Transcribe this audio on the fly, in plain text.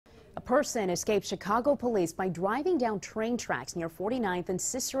A person escaped Chicago police by driving down train tracks near 49th and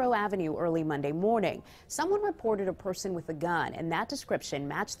Cicero Avenue early Monday morning. Someone reported a person with a gun, and that description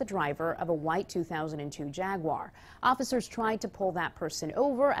matched the driver of a white 2002 Jaguar. Officers tried to pull that person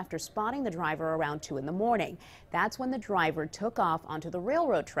over after spotting the driver around 2 in the morning. That's when the driver took off onto the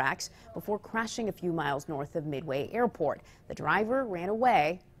railroad tracks before crashing a few miles north of Midway Airport. The driver ran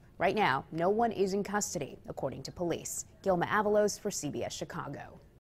away. Right now, no one is in custody, according to police. Gilma Avalos for CBS Chicago.